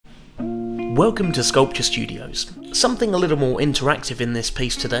Welcome to Sculpture Studios. Something a little more interactive in this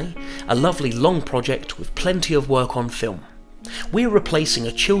piece today, a lovely long project with plenty of work on film. We're replacing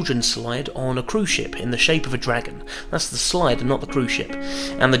a children's slide on a cruise ship in the shape of a dragon. That's the slide and not the cruise ship.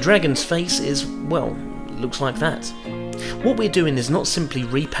 And the dragon's face is, well, looks like that. What we're doing is not simply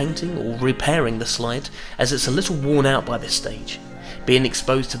repainting or repairing the slide, as it's a little worn out by this stage. Being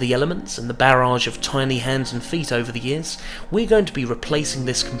exposed to the elements and the barrage of tiny hands and feet over the years, we're going to be replacing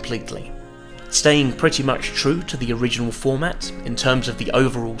this completely. Staying pretty much true to the original format, in terms of the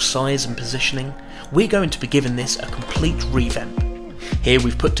overall size and positioning, we're going to be giving this a complete revamp. Here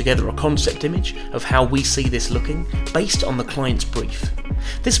we've put together a concept image of how we see this looking, based on the client's brief.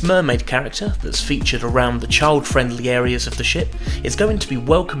 This mermaid character that's featured around the child-friendly areas of the ship is going to be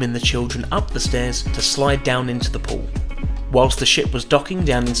welcoming the children up the stairs to slide down into the pool. Whilst the ship was docking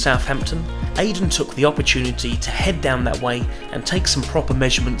down in Southampton, Aden took the opportunity to head down that way and take some proper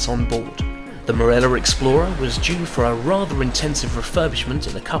measurements on board. The Marella Explorer was due for a rather intensive refurbishment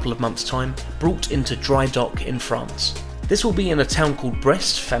in a couple of months' time, brought into dry dock in France. This will be in a town called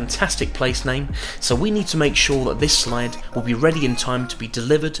Brest, fantastic place name, so we need to make sure that this slide will be ready in time to be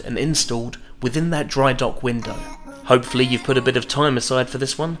delivered and installed within that dry dock window. Hopefully you've put a bit of time aside for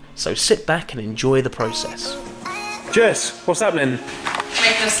this one, so sit back and enjoy the process. Jess, what's happening?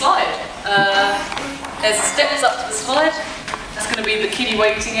 Making a slide. There's steps up to the slide. That's going to be the kiddie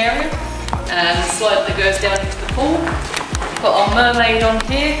waiting area. And the slide that goes down into the pool. We've got our mermaid on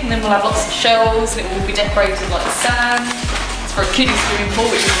here, and then we'll have lots of shells, and it will be decorated like sand. It's for a kiddie swimming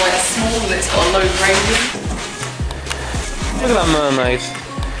pool, which is like small, and it's got a low gradient. Look at that mermaid.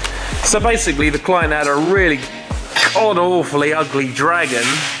 So basically the client had a really awfully ugly dragon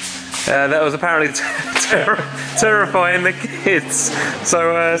that was apparently terrifying the kids.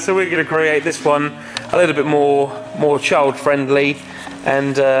 So we're going to create this one a little bit more child friendly,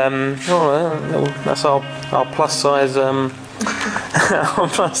 and that's our plus size our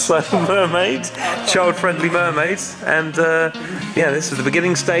plus size mermaid, child friendly mermaid. And yeah, this is the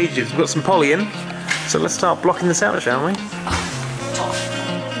beginning stages. We've got some poly in, so let's start blocking this out, shall we?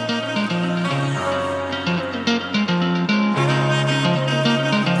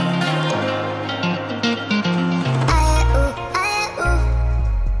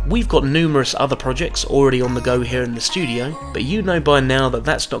 We've got numerous other projects already on the go here in the studio, but you know by now that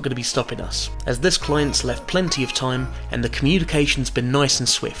that's not going to be stopping us, as this client's left plenty of time and the communication's been nice and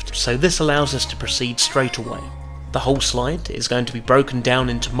swift, so this allows us to proceed straight away. The whole slide is going to be broken down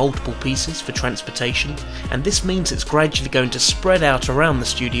into multiple pieces for transportation, and this means it's gradually going to spread out around the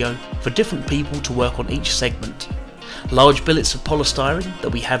studio for different people to work on each segment. Large billets of polystyrene that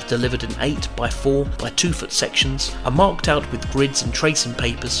we have delivered in 8x4 by 2 foot sections are marked out with grids and tracing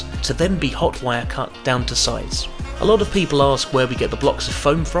papers to then be hot wire cut down to size. A lot of people ask where we get the blocks of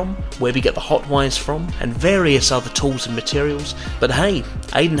foam from, where we get the hot wires from, and various other tools and materials, but hey,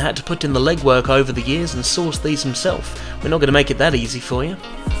 Aden had to put in the legwork over the years and source these himself. We're not going to make it that easy for you.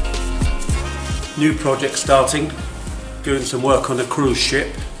 New project starting, doing some work on a cruise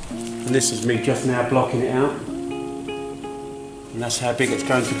ship, and this is me just now blocking it out. And that's how big it's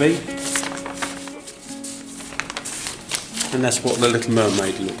going to be. And that's what the little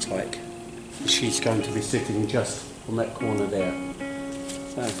mermaid looks like. She's going to be sitting just on that corner there.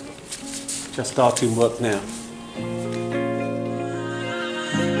 So, just starting work now.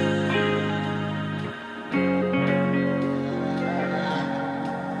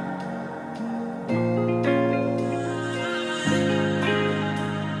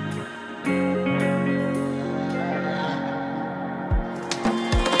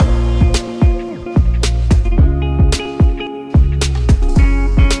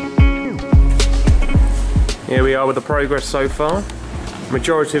 Here we are with the progress so far.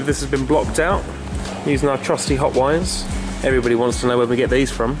 Majority of this has been blocked out using our trusty hot wires. Everybody wants to know where we get these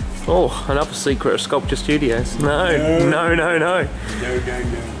from. Oh, another secret of Sculpture Studios. No.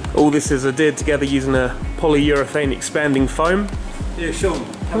 All this is adhered together using a polyurethane expanding foam. Yeah, Sean,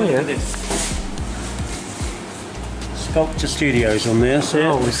 have a look at this. Sculpture Studios on there, see it?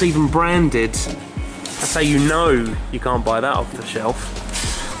 Oh, it's even branded. That's how you know you can't buy that off the shelf.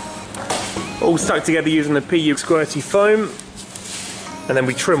 All stuck together using a PU squirty foam, and then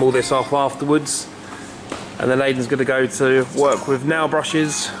we trim all this off afterwards, and then Aiden's going to go to work with nail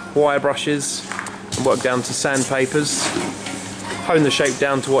brushes, wire brushes, and work down to sandpapers, hone the shape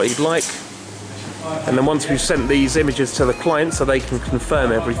down to what he'd like, and then once we've sent these images to the client so they can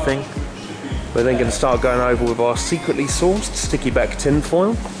confirm everything, we're then going to start going over with our secretly sourced sticky back tin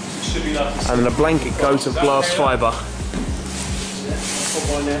foil, and then a blanket coat of glass fibre. Put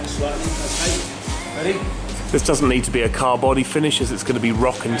one out slightly, okay. Ready? This doesn't need to be a car body finish, as it's going to be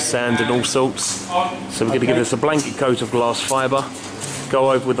rock and sand and all sorts. So we're going to give this a blanket coat of glass fibre, go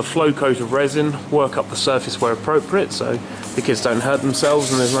over with a flow coat of resin, work up the surface where appropriate so the kids don't hurt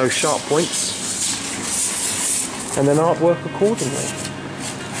themselves and there's no sharp points, and then artwork accordingly.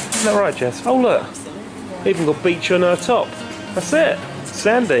 Isn't that right, Jess? Oh look, even got beach on her top. That's it,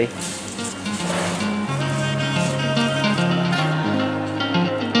 sandy.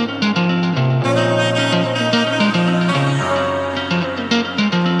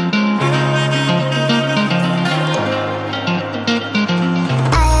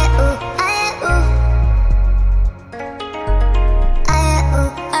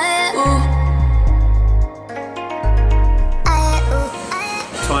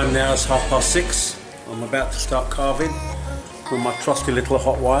 Now it's 6:30. I'm about to start carving with my trusty little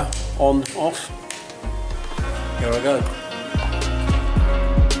hot wire on, off. Here I go.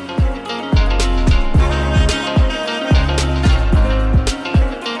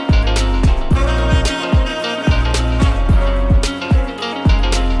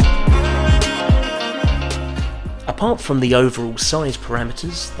 Apart from the overall size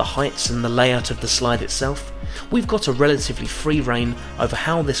parameters, the heights and the layout of the slide itself, we've got a relatively free rein over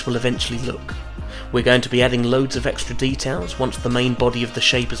how this will eventually look. We're going to be adding loads of extra details once the main body of the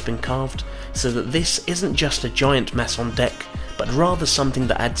shape has been carved, so that this isn't just a giant mess on deck, but rather something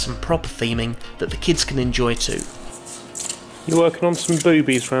that adds some proper theming that the kids can enjoy too. You working on some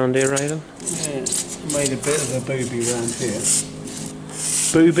boobies round here, Aden? Yeah, made a bit of a boobie round here.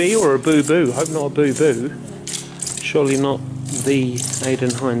 Boobie or a boo-boo? Hope not a boo-boo. Surely not the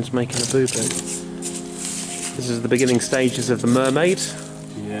Aden Hynes making a boo-boo. This is the beginning stages of the Mermaid.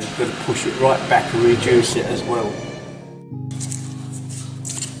 Yeah, got to push it right back and reduce it as well.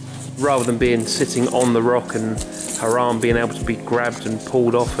 Rather than being sitting on the rock and her arm being able to be grabbed and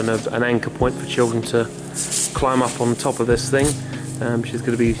pulled off and an anchor point for children to climb up on top of this thing, she's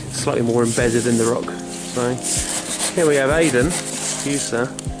going to be slightly more embedded in the rock. So here we have Aden. You,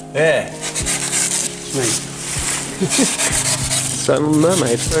 sir. Yeah, it's me. Certainly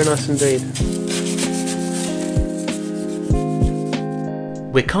Mermaid, very nice indeed.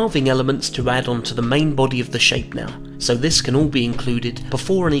 We're carving elements to add onto the main body of the shape now, so this can all be included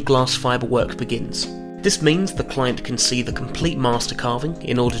before any glass fibre work begins. This means the client can see the complete master carving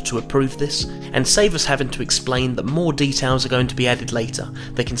in order to approve this, and save us having to explain that more details are going to be added later.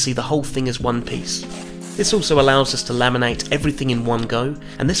 They can see the whole thing as one piece. This also allows us to laminate everything in one go,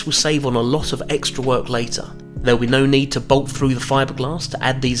 and this will save on a lot of extra work later. There will be no need to bolt through the fiberglass to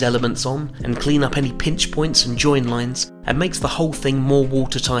add these elements on and clean up any pinch points and join lines, and makes the whole thing more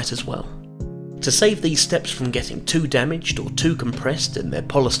watertight as well. To save these steps from getting too damaged or too compressed in their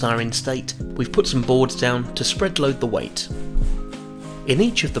polystyrene state, we've put some boards down to spread load the weight. In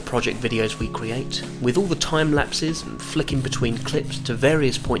each of the project videos we create, with all the time lapses and flicking between clips to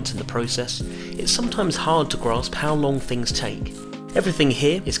various points in the process, it's sometimes hard to grasp how long things take. Everything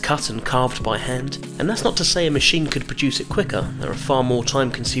here is cut and carved by hand, and that's not to say a machine could produce it quicker. There are far more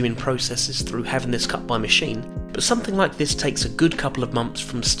time-consuming processes through having this cut by machine, but something like this takes a good couple of months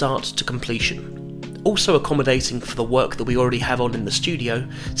from start to completion. Also accommodating for the work that we already have on in the studio,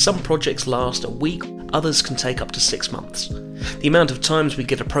 some projects last a week, others can take up to 6 months. The amount of times we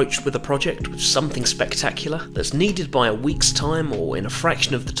get approached with a project with something spectacular that's needed by a week's time or in a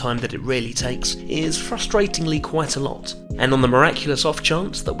fraction of the time that it really takes is frustratingly quite a lot. And on the miraculous off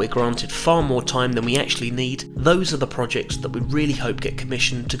chance that we're granted far more time than we actually need, those are the projects that we really hope get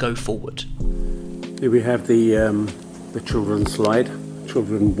commissioned to go forward. Here we have the children's slide.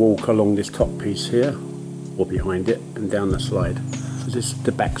 Children walk along this top piece here, or behind it, and down the slide. So this is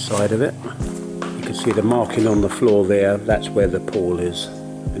the back side of it. You can see the marking on the floor there, that's where the pool is,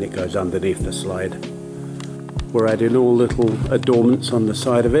 and it goes underneath the slide. We're adding all little adornments on the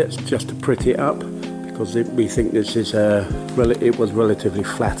side of it, just to pretty it up, because we think this is it was relatively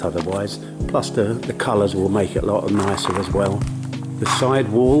flat otherwise. Plus the colours will make it a lot nicer as well. The side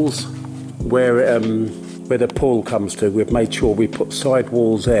walls, where the pool comes to, we've made sure we put side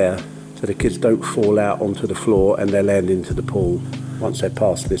walls there so the kids don't fall out onto the floor and they land into the pool once they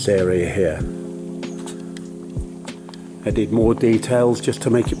pass this area here. I did more details just to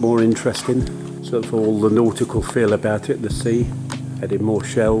make it more interesting, sort of all the nautical feel about it, the sea. I did more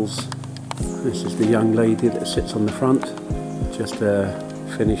shells. This is the young lady that sits on the front, just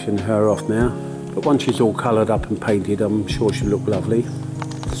finishing her off now. But once she's all coloured up and painted, I'm sure she'll look lovely.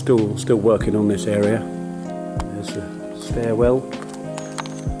 Still working on this area. There's a stairwell.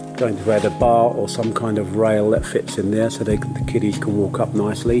 Going to add a bar or some kind of rail that fits in there so the kiddies can walk up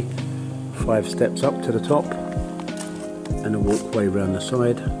nicely. 5 steps up to the top and a walkway around the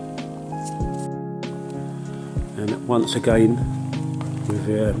side. once again we've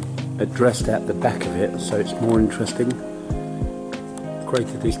addressed out the back of it so it's more interesting.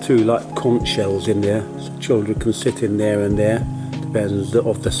 Created these two like conch shells in there so children can sit in there and there, depends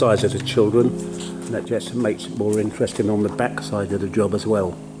of the size of the children, and that just makes it more interesting on the back side of the job as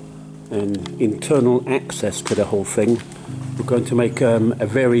well. And internal access to the whole thing, we're going to make a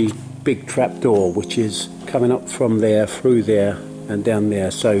very big trap door which is coming up from there, through there and down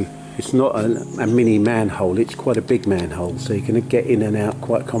there, so it's not a mini manhole, it's quite a big manhole, so you can get in and out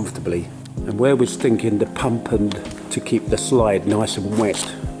quite comfortably. And where we're thinking the pump and to keep the slide nice and wet,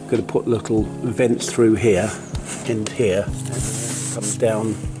 we're going to put little vents through here and here, and it comes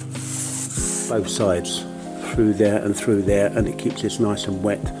down both sides, through there, and it keeps it nice and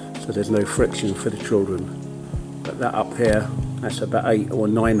wet so there's no friction for the children. But that up there, that's about 800 or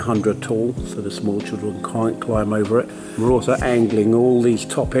 900 tall, so the small children can't climb over it. We're also angling all these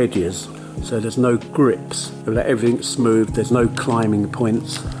top edges so there's no grips, so that everything's smooth, there's no climbing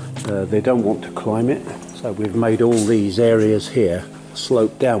points. They don't want to climb it, so we've made all these areas here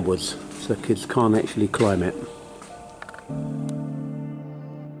slope downwards so kids can't actually climb it.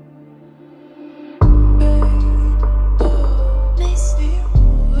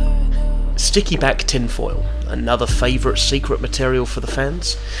 Sticky back tinfoil, another favourite secret material for the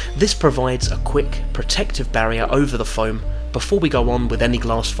fans. This provides a quick, protective barrier over the foam before we go on with any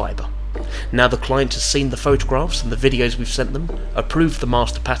glass fibre. Now the client has seen the photographs and the videos we've sent them, approved the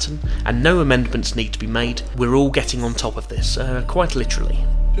master pattern, and no amendments need to be made, we're all getting on top of this, quite literally.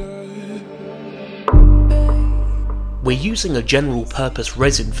 We're using a general purpose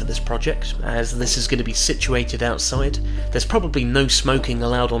resin for this project, as this is going to be situated outside. There's probably no smoking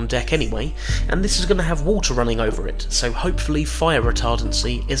allowed on deck anyway, and this is going to have water running over it, so hopefully fire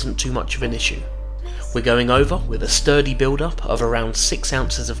retardancy isn't too much of an issue. We're going over with a sturdy build-up of around 6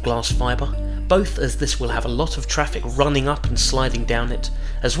 ounces of glass fibre, both as this will have a lot of traffic running up and sliding down it,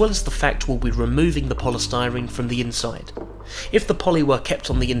 as well as the fact we'll be removing the polystyrene from the inside. If the poly were kept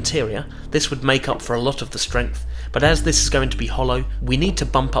on the interior, this would make up for a lot of the strength, but as this is going to be hollow, we need to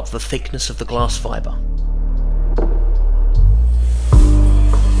bump up the thickness of the glass fibre.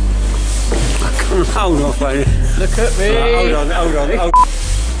 Hold on, buddy. Look at me! Hold on.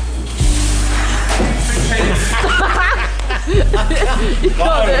 You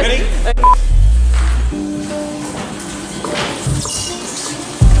got it!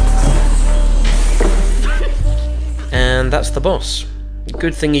 And that's the boss.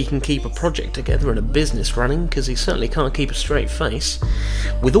 Good thing he can keep a project together and a business running, because he certainly can't keep a straight face.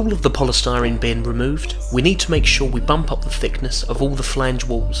 With all of the polystyrene being removed, we need to make sure we bump up the thickness of all the flange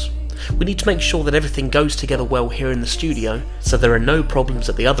walls. We need to make sure that everything goes together well here in the studio, so there are no problems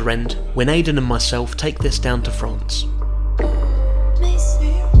at the other end when Aden and myself take this down to France.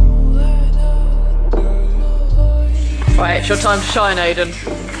 Right, it's your time to shine, Aden.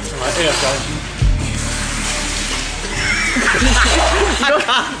 Right, here I go.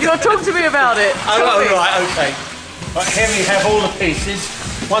 You got to talk to me about it. Right, okay. Right, here we have all the pieces.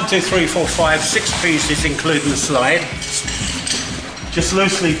 1, 2, 3, 4, 5, 6 pieces including the slide. Just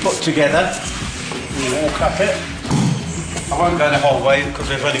loosely put together. We walk up it. I won't go the whole way because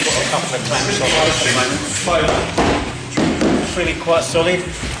we've only got a couple of clamps on it at the moment. It's really quite solid.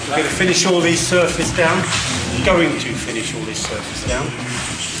 We're going to finish all these surface down. Going to finish all this surface down.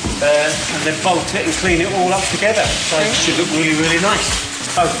 And then bolt it and clean it all up together. So it should look really, really nice.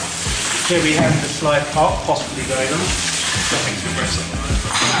 So here we have the slide part possibly going on. Nothing to press it.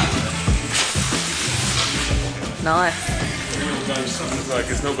 Nice. Sounds like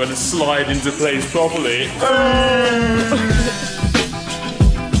it's not going to slide into place properly.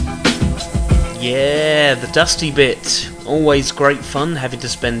 Yeah, the dusty bit. Always great fun having to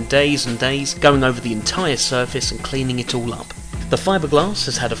spend days and days going over the entire surface and cleaning it all up. The fiberglass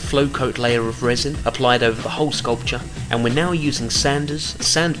has had a flow coat layer of resin applied over the whole sculpture, and we're now using sanders,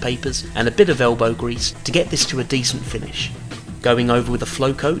 sandpapers and a bit of elbow grease to get this to a decent finish. Going over with a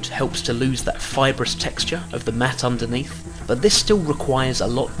flow coat helps to lose that fibrous texture of the mat underneath, but this still requires a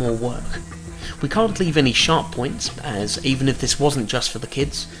lot more work. We can't leave any sharp points, as even if this wasn't just for the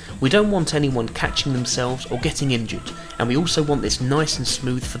kids, we don't want anyone catching themselves or getting injured, and we also want this nice and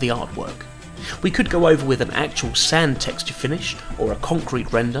smooth for the artwork. We could go over with an actual sand texture finish or a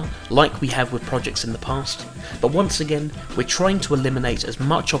concrete render like we have with projects in the past, but once again we're trying to eliminate as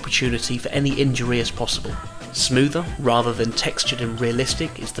much opportunity for any injury as possible. Smoother rather than textured and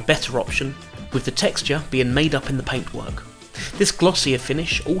realistic is the better option, with the texture being made up in the paintwork. This glossier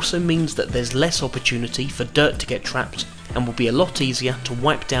finish also means that there's less opportunity for dirt to get trapped and will be a lot easier to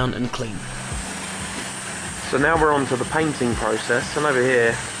wipe down and clean. So now we're on to the painting process, and over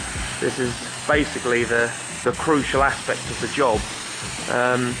here this is basically the the crucial aspect of the job.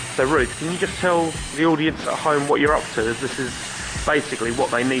 So Ruth, can you just tell the audience at home what you're up to, as this is basically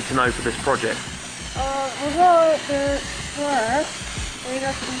what they need to know for this project? Before the work, we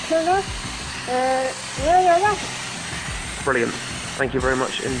got some sugar, Brilliant. Thank you very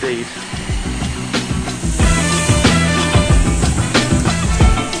much indeed.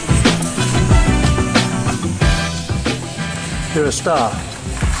 You're a star.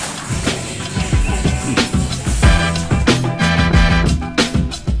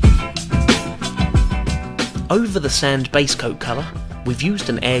 Over the sand base coat colour, we've used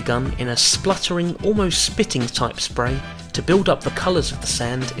an air gun in a spluttering, almost spitting type spray to build up the colours of the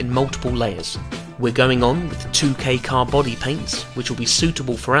sand in multiple layers. We're going on with 2K car body paints, which will be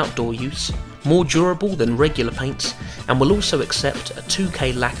suitable for outdoor use, more durable than regular paints, and will also accept a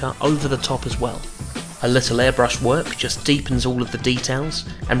 2K lacquer over the top as well. A little airbrush work just deepens all of the details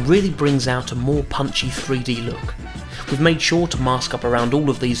and really brings out a more punchy 3D look. We've made sure to mask up around all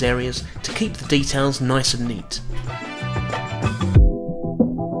of these areas to keep the details nice and neat.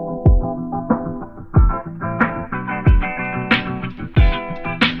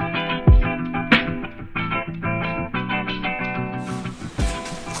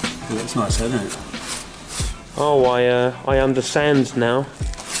 It looks nice, doesn't it? Oh, I understand now.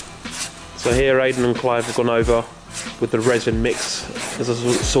 So here Aden and Clive have gone over with the resin mix as a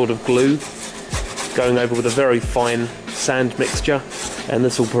sort of glue, going over with a very fine sand mixture, and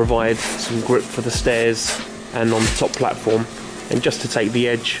this will provide some grip for the stairs and on the top platform. And just to take the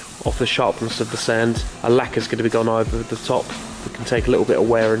edge off the sharpness of the sand, a lacquer is going to be gone over the top. We can take a little bit of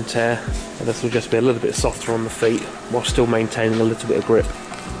wear and tear, and this will just be a little bit softer on the feet while still maintaining a little bit of grip.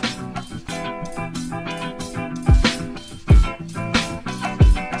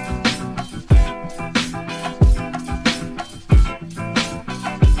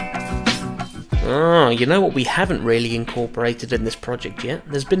 Ah, you know what we haven't really incorporated in this project yet?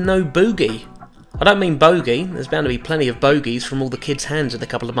 There's been no boogie. I don't mean bogey, there's bound to be plenty of bogeys from all the kids' hands in a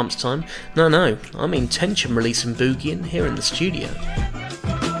couple of months' time. No, I mean tension release and boogieing here in the studio.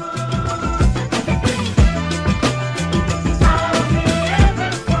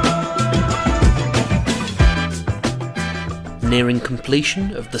 Nearing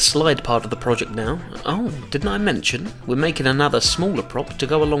completion of the slide part of the project now. Oh, didn't I mention we're making another smaller prop to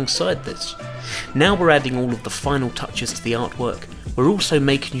go alongside this? Now we're adding all of the final touches to the artwork. We're also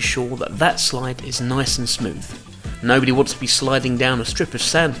making sure that that slide is nice and smooth. Nobody wants to be sliding down a strip of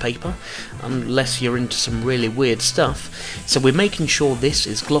sandpaper, unless you're into some really weird stuff, so we're making sure this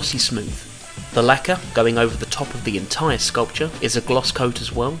is glossy smooth. The lacquer going over the top of the entire sculpture is a gloss coat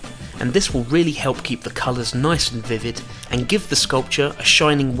as well, and this will really help keep the colours nice and vivid and give the sculpture a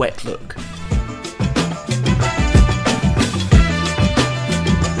shining wet look.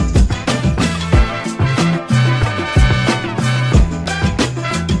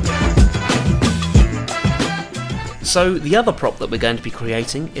 So the other prop that we're going to be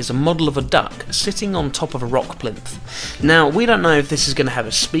creating is a model of a duck sitting on top of a rock plinth. Now we don't know if this is going to have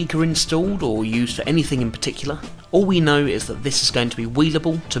a speaker installed or used for anything in particular. All we know is that this is going to be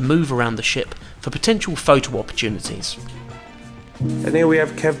wheelable to move around the ship for potential photo opportunities. And here we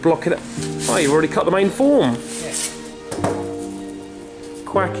have Kev blocking it. Oh, you've already cut the main form. Yes.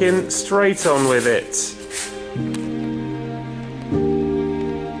 Quacking straight on with it.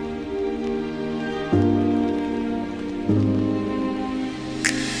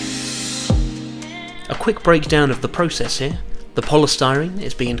 A quick breakdown of the process here. The polystyrene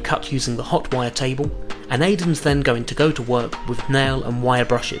is being cut using the hot wire table, and Aden's then going to go to work with nail and wire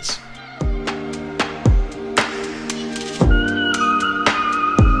brushes.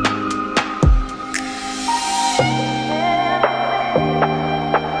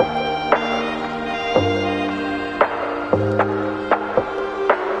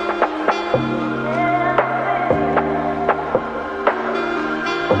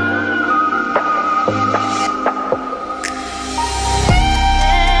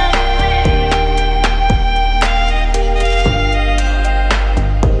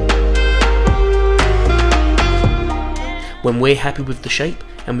 When we're happy with the shape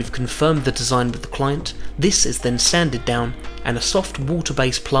and we've confirmed the design with the client, this is then sanded down and a soft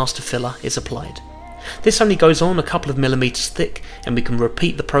water-based plaster filler is applied. This only goes on a couple of millimeters thick, and we can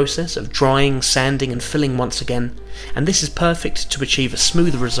repeat the process of drying, sanding and filling once again, and this is perfect to achieve a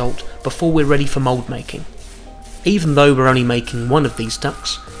smoother result before we're ready for mould making. Even though we're only making one of these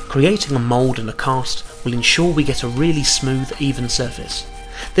ducks, creating a mould and a cast will ensure we get a really smooth, even surface.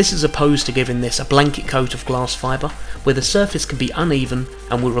 This is opposed to giving this a blanket coat of glass fibre, where the surface can be uneven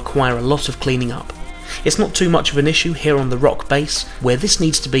and will require a lot of cleaning up. It's not too much of an issue here on the rock base, where this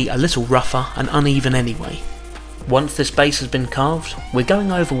needs to be a little rougher and uneven anyway. Once this base has been carved, we're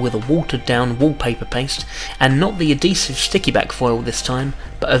going over with a watered down wallpaper paste, and not the adhesive sticky back foil this time,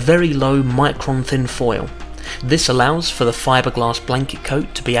 but a very low micron thin foil. This allows for the fiberglass blanket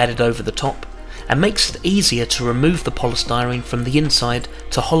coat to be added over the top, and makes it easier to remove the polystyrene from the inside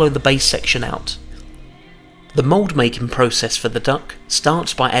to hollow the base section out. The mould making process for the duck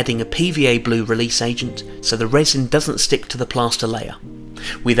starts by adding a PVA blue release agent so the resin doesn't stick to the plaster layer.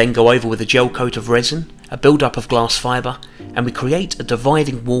 We then go over with a gel coat of resin, a build-up of glass fibre, and we create a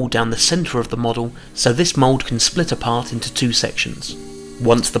dividing wall down the centre of the model so this mould can split apart into two sections.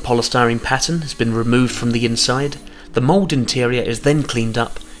 Once the polystyrene pattern has been removed from the inside, the mould interior is then cleaned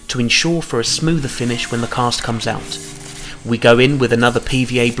up to ensure for a smoother finish when the cast comes out. We go in with another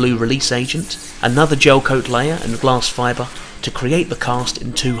PVA blue release agent, another gel coat layer and glass fibre to create the cast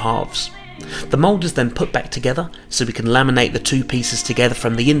in two halves. The mould is then put back together so we can laminate the two pieces together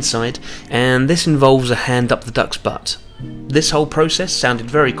from the inside, and this involves a hand up the duck's butt. This whole process sounded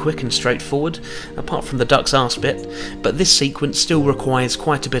very quick and straightforward, apart from the duck's arse bit, but this sequence still requires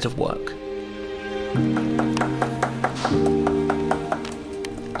quite a bit of work.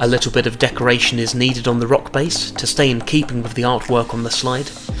 A little bit of decoration is needed on the rock base to stay in keeping with the artwork on the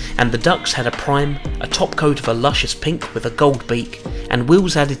slide, and the ducks had a prime, a top coat of a luscious pink with a gold beak, and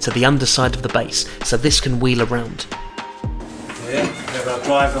wheels added to the underside of the base so this can wheel around. Yeah, we have our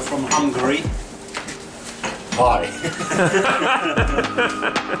driver from Hungary. Hi.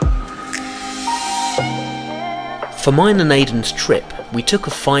 For mine and Aden's trip, we took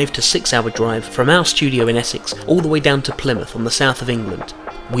a 5 to 6 hour drive from our studio in Essex all the way down to Plymouth on the south of England.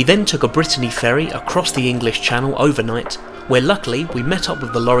 We then took a Brittany ferry across the English Channel overnight, where luckily we met up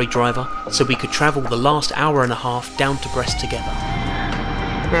with the lorry driver so we could travel the last hour and a half down to Brest together.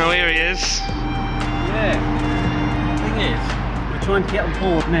 Well, here he is. Yeah. The thing is, we're trying to get on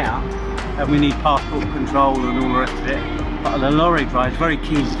board now, and we need passport control and all the rest of it. But the lorry driver is very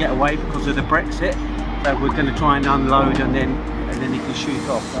keen to get away because of the Brexit. So we're going to try and unload and then he can shoot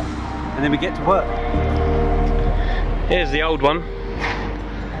off. And then we get to work. Here's the old one.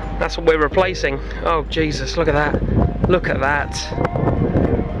 That's what we're replacing. Oh Jesus, look at that. Look at that.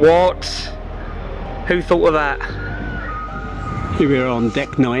 What? Who thought of that? Here we are on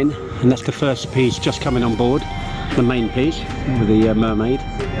deck 9, and that's the first piece just coming on board. The main piece with the Mermaid.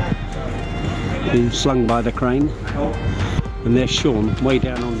 Being slung by the crane. And there's Sean way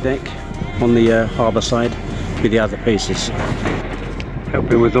down on deck on the harbour side with the other pieces.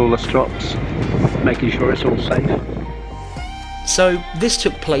 Helping with all the strops, making sure it's all safe. So this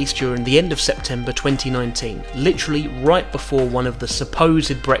took place during the end of September 2019, literally right before one of the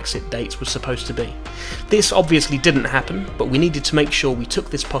supposed Brexit dates was supposed to be. This obviously didn't happen, but we needed to make sure we took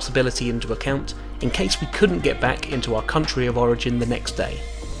this possibility into account in case we couldn't get back into our country of origin the next day.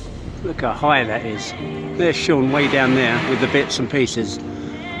 Look how high that is. There's Sean way down there with the bits and pieces.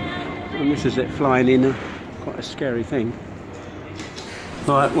 And this is it flying in, quite a scary thing.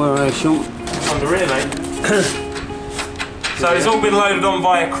 Right, where are you, Sean? Under here, mate. So it's all been loaded on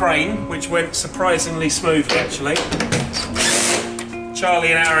by a crane, which went surprisingly smoothly actually. Charlie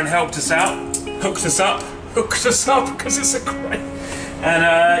and Aaron helped us out, hooked us up because it's a crane.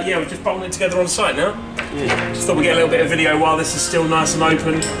 And yeah, we're just bolting it together on site now. Yeah. Just thought we'd get a little bit of video while this is still nice and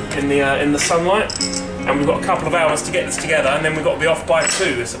open in the sunlight. And we've got a couple of hours to get this together, and then we've got to be off by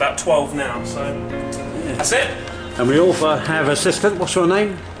 2. It's about 12 now, so yeah. That's it. And we also have assistant. What's your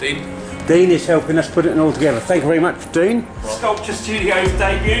name? Dean. Dean is helping us put it all together. Thank you very much, Dean. Sculpture Studios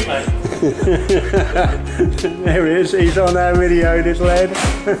debut, mate. There he is. He's on our video, this lad.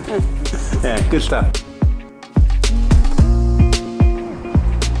 Yeah, good stuff.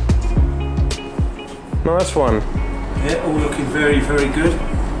 Nice one. Yeah, all looking very, very good.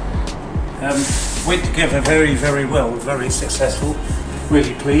 Went together very, very well. Very successful.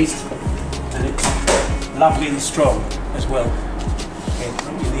 Really pleased. And it's lovely and strong as well. Okay,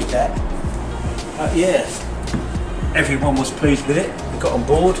 you need that. Yeah, everyone was pleased with it. We got on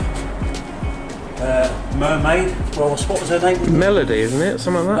board. Mermaid. Well, what was her name? Melody, isn't it?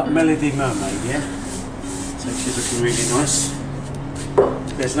 Something like that. Melody Mermaid. Yeah. So she's looking really nice.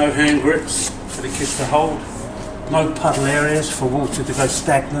 There's no hand grips for the kids to hold. No puddle areas for water to go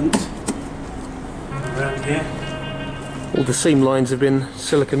stagnant around here. All the seam lines have been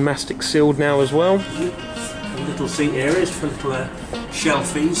silicone mastic sealed now as well. Little seat areas for little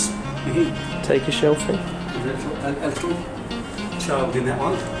shelfies. Take a shelfie. A little child in that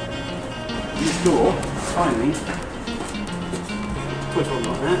one. And this door, finally, put on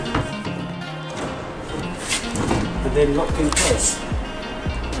like that. And then locked in place.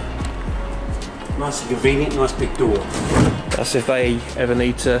 Nice and convenient, nice big door. That's if they ever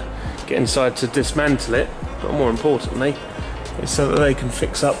need to get inside to dismantle it, but more importantly, it's so that they can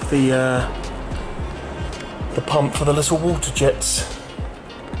fix up the pump for the little water jets.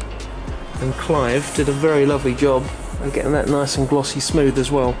 And Clive did a very lovely job of getting that nice and glossy smooth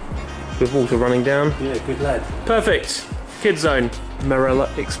as well, with water running down. Yeah, good lad. Perfect. Kid Zone, Marella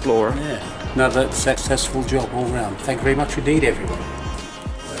Explorer. Yeah, another successful job all round. Thank you very much indeed, everyone.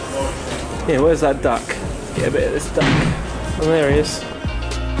 Yeah, where's that duck? Get a bit of this duck. Oh, there he is.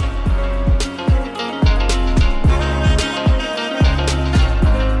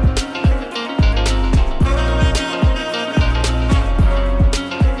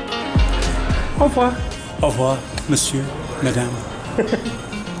 Au revoir. Au revoir, monsieur, madame.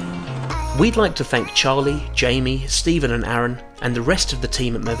 We'd like to thank Charlie, Jamie, Stephen and Aaron and the rest of the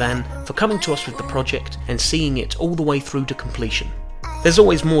team at Mermaid for coming to us with the project and seeing it all the way through to completion. There's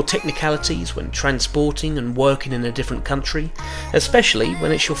always more technicalities when transporting and working in a different country, especially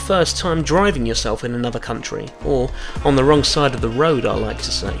when it's your first time driving yourself in another country, or on the wrong side of the road, I like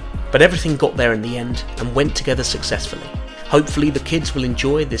to say. But everything got there in the end and went together successfully. Hopefully the kids will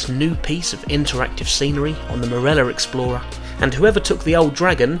enjoy this new piece of interactive scenery on the Marella Explorer, and whoever took the old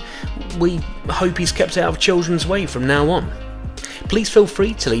dragon, we hope he's kept out of children's way from now on. Please feel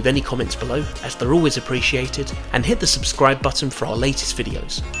free to leave any comments below, as they're always appreciated, and hit the subscribe button for our latest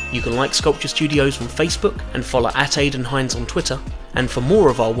videos. You can like Sculpture Studios on Facebook and follow @Aden Hynes on Twitter, and for more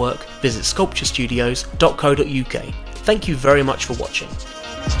of our work visit sculpturestudios.co.uk. Thank you very much for watching.